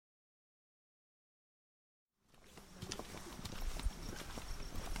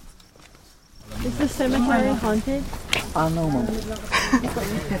the cemetery haunted? No, Mom.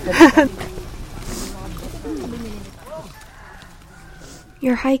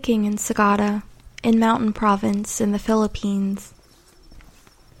 You're hiking in Sagada, in Mountain Province in the Philippines.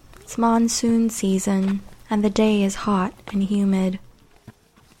 It's monsoon season, and the day is hot and humid.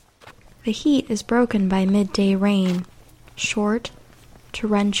 The heat is broken by midday rain, short,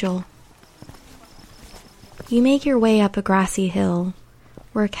 torrential. You make your way up a grassy hill,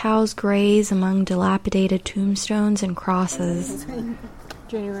 where cows graze among dilapidated tombstones and crosses.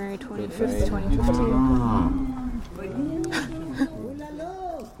 January 25th, 2015.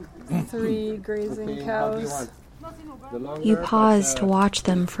 3 grazing cows. You pause to watch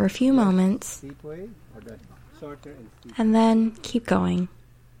them for a few moments, and then keep going.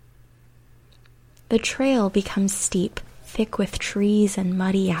 The trail becomes steep, thick with trees and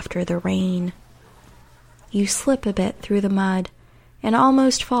muddy after the rain. You slip a bit through the mud and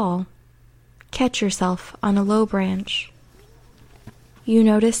almost fall, catch yourself on a low branch. You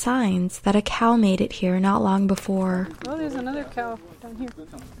notice signs that a cow made it here not long before. Oh, there's another cow down here.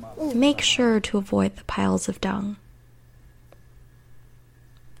 Make sure to avoid the piles of dung.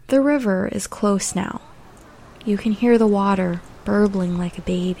 The river is close now. You can hear the water burbling like a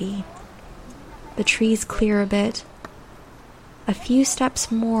baby. The trees clear a bit. A few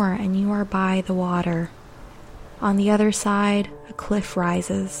steps more and you are by the water. On the other side, a cliff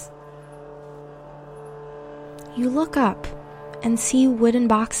rises. You look up and see wooden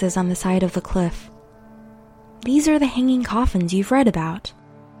boxes on the side of the cliff. These are the hanging coffins you've read about.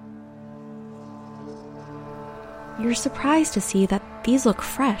 You're surprised to see that these look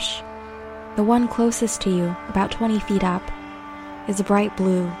fresh. The one closest to you, about 20 feet up, is bright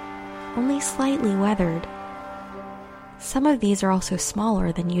blue, only slightly weathered. Some of these are also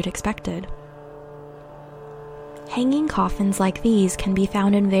smaller than you'd expected. Hanging coffins like these can be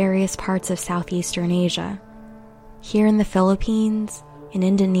found in various parts of Southeastern Asia. Here in the Philippines, in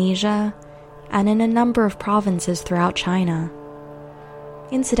Indonesia, and in a number of provinces throughout China.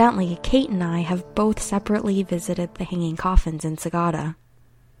 Incidentally, Kate and I have both separately visited the hanging coffins in Sagada.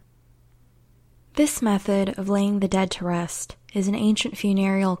 This method of laying the dead to rest is an ancient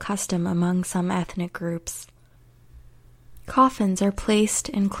funereal custom among some ethnic groups. Coffins are placed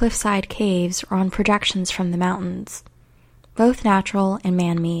in cliffside caves or on projections from the mountains, both natural and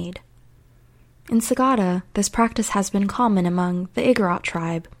man-made. In Sagada, this practice has been common among the Igorot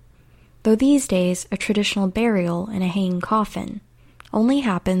tribe, though these days a traditional burial in a hanging coffin only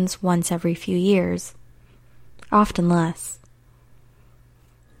happens once every few years, often less.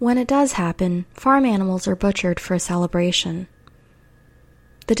 When it does happen, farm animals are butchered for a celebration.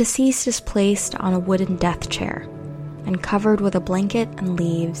 The deceased is placed on a wooden death chair and covered with a blanket and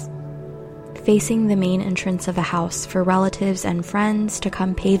leaves, facing the main entrance of a house for relatives and friends to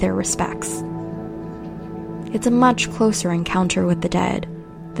come pay their respects. It's a much closer encounter with the dead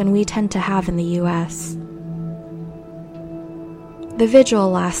than we tend to have in the U.S. The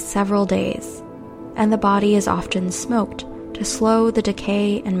vigil lasts several days, and the body is often smoked to slow the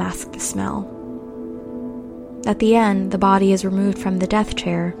decay and mask the smell. At the end, the body is removed from the death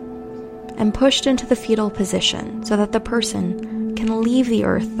chair and pushed into the fetal position so that the person can leave the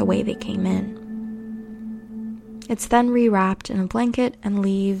earth the way they came in. It's then rewrapped in a blanket and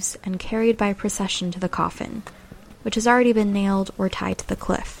leaves and carried by procession to the coffin, which has already been nailed or tied to the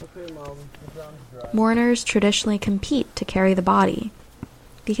cliff. Mourners traditionally compete to carry the body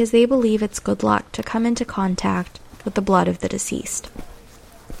because they believe it's good luck to come into contact with the blood of the deceased.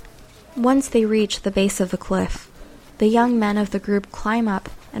 Once they reach the base of the cliff, the young men of the group climb up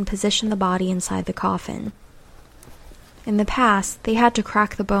and position the body inside the coffin. In the past, they had to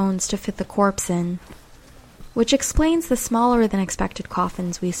crack the bones to fit the corpse in, which explains the smaller than expected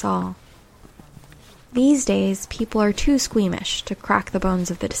coffins we saw. These days, people are too squeamish to crack the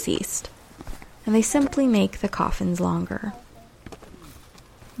bones of the deceased, and they simply make the coffins longer.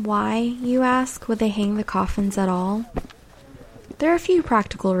 Why, you ask, would they hang the coffins at all? There are a few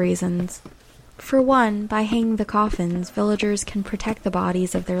practical reasons. For one, by hanging the coffins, villagers can protect the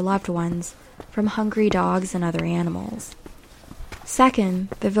bodies of their loved ones from hungry dogs and other animals. Second,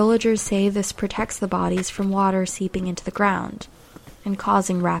 the villagers say this protects the bodies from water seeping into the ground and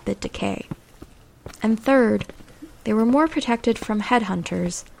causing rapid decay. And third, they were more protected from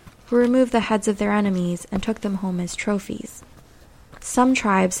headhunters who removed the heads of their enemies and took them home as trophies. Some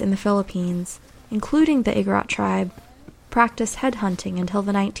tribes in the Philippines, including the Igorot tribe, practiced headhunting until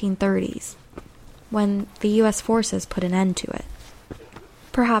the 1930s, when the U.S. forces put an end to it.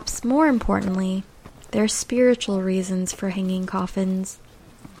 Perhaps more importantly, there are spiritual reasons for hanging coffins.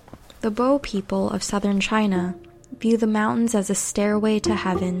 The Bo people of southern China view the mountains as a stairway to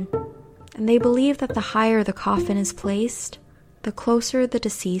heaven, and they believe that the higher the coffin is placed, the closer the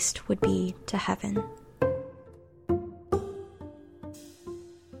deceased would be to heaven.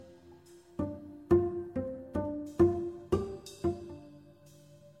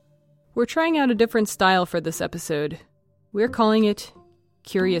 We're trying out a different style for this episode. We're calling it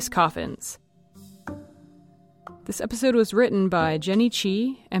Curious Coffins. This episode was written by Jenny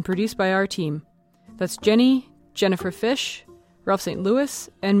Chi and produced by our team. That's Jenny, Jennifer Fish, Ralph St. Louis,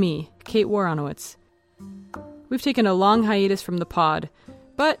 and me, Kate Woronowitz. We've taken a long hiatus from the pod,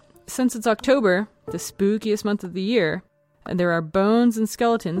 but since it's October, the spookiest month of the year, and there are bones and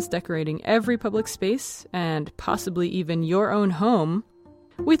skeletons decorating every public space, and possibly even your own home,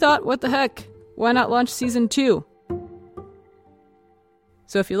 we thought, what the heck, why not launch Season 2?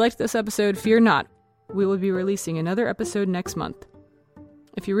 So if you liked this episode, fear not. We will be releasing another episode next month.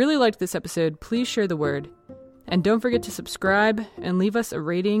 If you really liked this episode, please share the word. And don't forget to subscribe and leave us a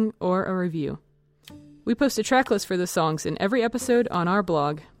rating or a review. We post a track list for the songs in every episode on our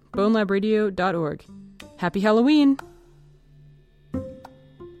blog, bonelabradio.org. Happy Halloween!